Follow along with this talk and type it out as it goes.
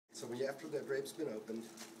after the drape's been opened,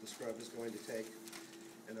 the scrub is going to take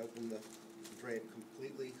and open the drape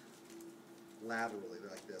completely laterally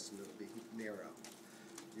like this, and it'll be narrow.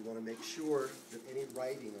 You want to make sure that any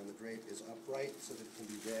writing on the drape is upright so that it can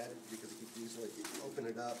be read, because you could easily open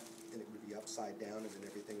it up and it would be upside down and then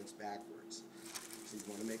everything is backwards. So you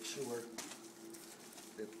want to make sure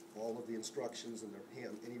that all of the instructions and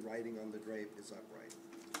any writing on the drape is upright.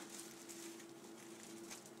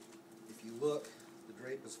 If you look, the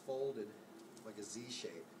drape is folded like a Z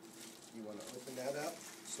shape. You want to open that up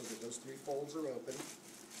so that those three folds are open,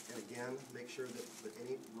 and again, make sure that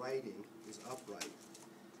any writing is upright.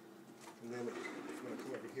 And then, if you want to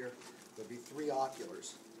come over here, there'll be three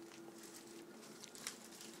oculars.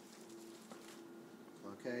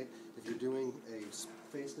 Okay? If you're doing a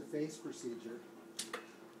face-to-face procedure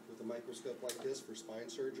with a microscope like this for spine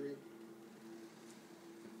surgery,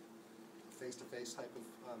 face-to-face type of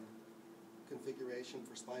configuration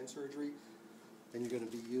for spine surgery, then you're going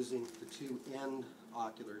to be using the two end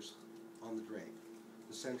oculars on the drape.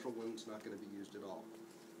 The central one's not going to be used at all.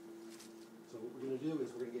 So what we're going to do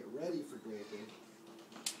is we're going to get ready for draping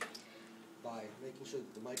by making sure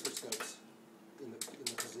that the microscope's in the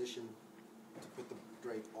position to put the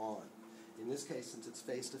drape on. In this case, since it's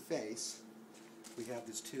face-to-face, we have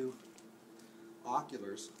these two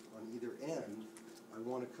oculars on either end. I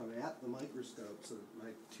want to come at the microscope so that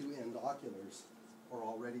my two end oculars are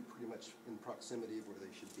already pretty much in proximity of where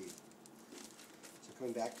they should be. So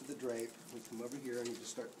coming back to the drape, we come over here and you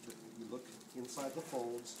just start, you look inside the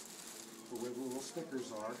folds for where the little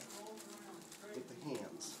stickers are with the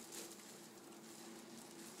hands.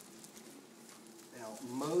 Now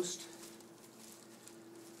most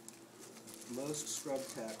scrub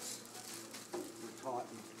techs were taught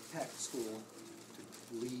in tech school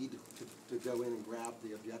to go in and grab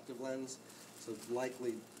the objective lens, so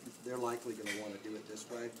they're likely going to want to do it this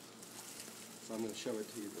way. So I'm going to show it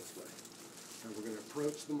to you this way. And we're going to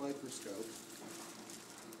approach the microscope.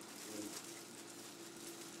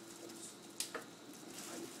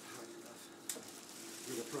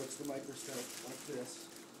 We're going to approach the microscope like this.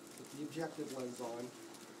 Put the objective lens on.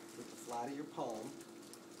 Put the flat of your palm.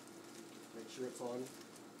 Make sure it's on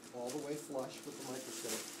all the way flush with the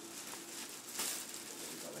microscope.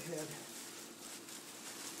 Go ahead and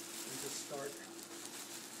just start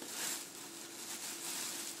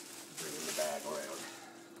bringing the bag around.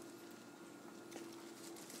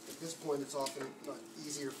 At this point, it's often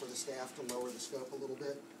easier for the staff to lower the scope a little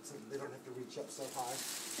bit so they don't have to reach up so high.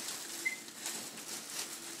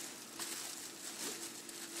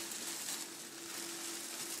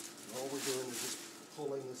 And all we're doing is just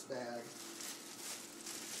pulling this bag.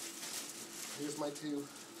 Here's my two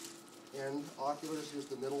end oculars. Here's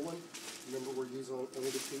the middle one. Remember, we're using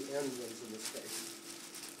only the two end ones in this case.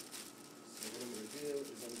 So what I'm going to do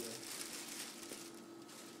is I'm going to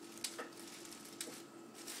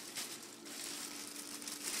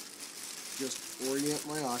just orient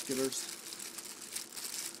my oculars.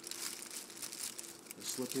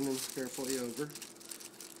 Just slipping them carefully over.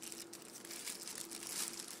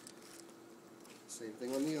 Same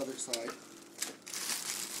thing on the other side.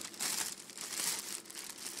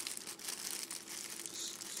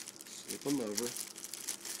 Flip them over.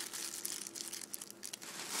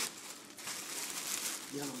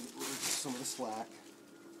 Yeah, some of the slack.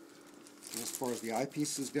 And as far as the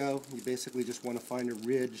eyepieces go, you basically just want to find a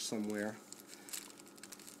ridge somewhere.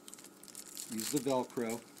 Use the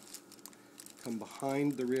Velcro. Come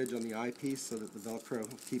behind the ridge on the eyepiece so that the Velcro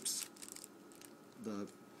keeps the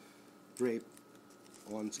drape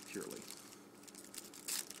on securely.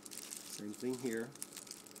 Same thing here.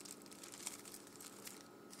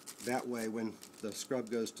 That way, when the scrub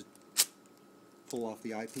goes to pull off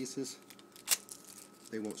the eyepieces,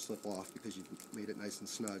 they won't slip off because you've made it nice and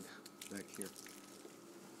snug back here.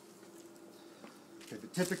 Okay,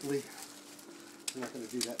 but typically, we're not going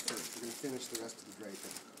to do that first. We're going to finish the rest of the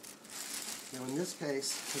draping. Now in this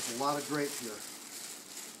case, there's a lot of drape here.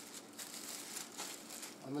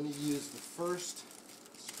 I'm going to use the first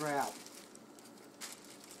strap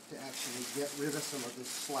to actually get rid of some of this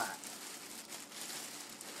slack.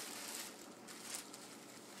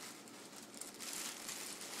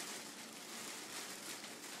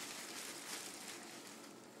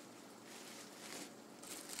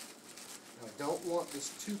 Now I don't want this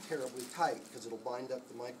too terribly tight because it'll bind up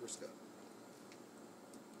the microscope.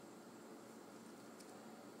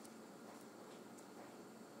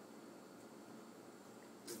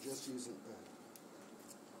 We're just using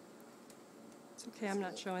It's okay, I'm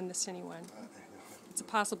not showing this to anyone. It's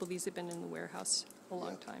possible these have been in the warehouse a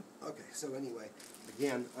long time. Okay, so anyway,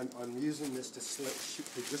 again, I'm using this to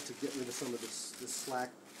just to get rid of some of this slack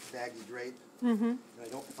baggy drape. And I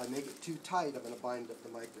don't, if I make it too tight, I'm going to bind up the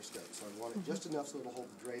microscope. So I want it just enough so it'll hold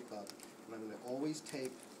the drape up. And I'm going to always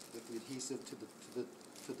tape with the adhesive to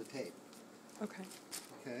the tape. Okay.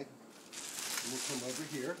 Okay? And we'll come over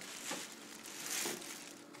here.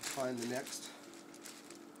 Find the next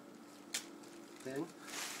thing,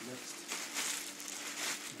 next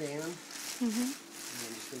band. And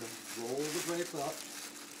I'm just going to roll the drape up.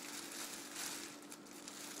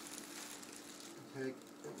 Okay,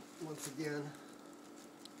 and once again,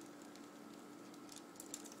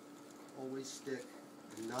 always stick,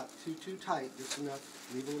 and not too tight, just enough,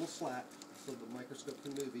 leave a little slack so the microscope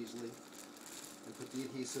can move easily, and put the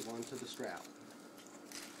adhesive onto the strap.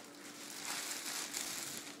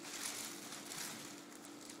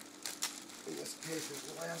 In this case is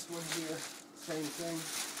the last one here, same thing.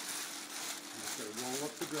 I'm just going to roll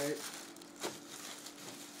up the drape.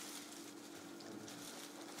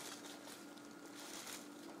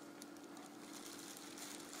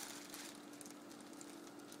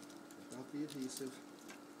 Out the adhesive.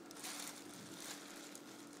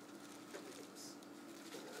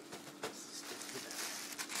 Stick to that.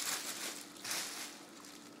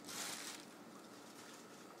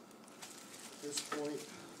 At this point,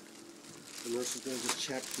 the nurse is going to just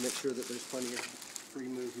check to make sure that there's plenty of free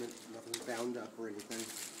movement, nothing's bound up or anything.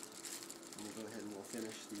 And we'll go ahead and we'll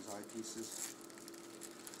finish these eyepieces.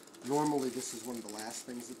 Normally this is one of the last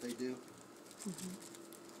things that they do.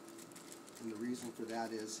 And the reason for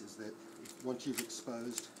that is that once you've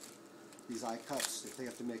exposed these eye cups, if they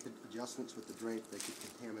have to make adjustments with the drape, they could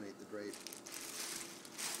contaminate the drape.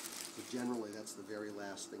 So generally that's the very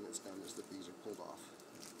last thing that's done, is that these are pulled off.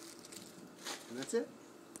 And that's it.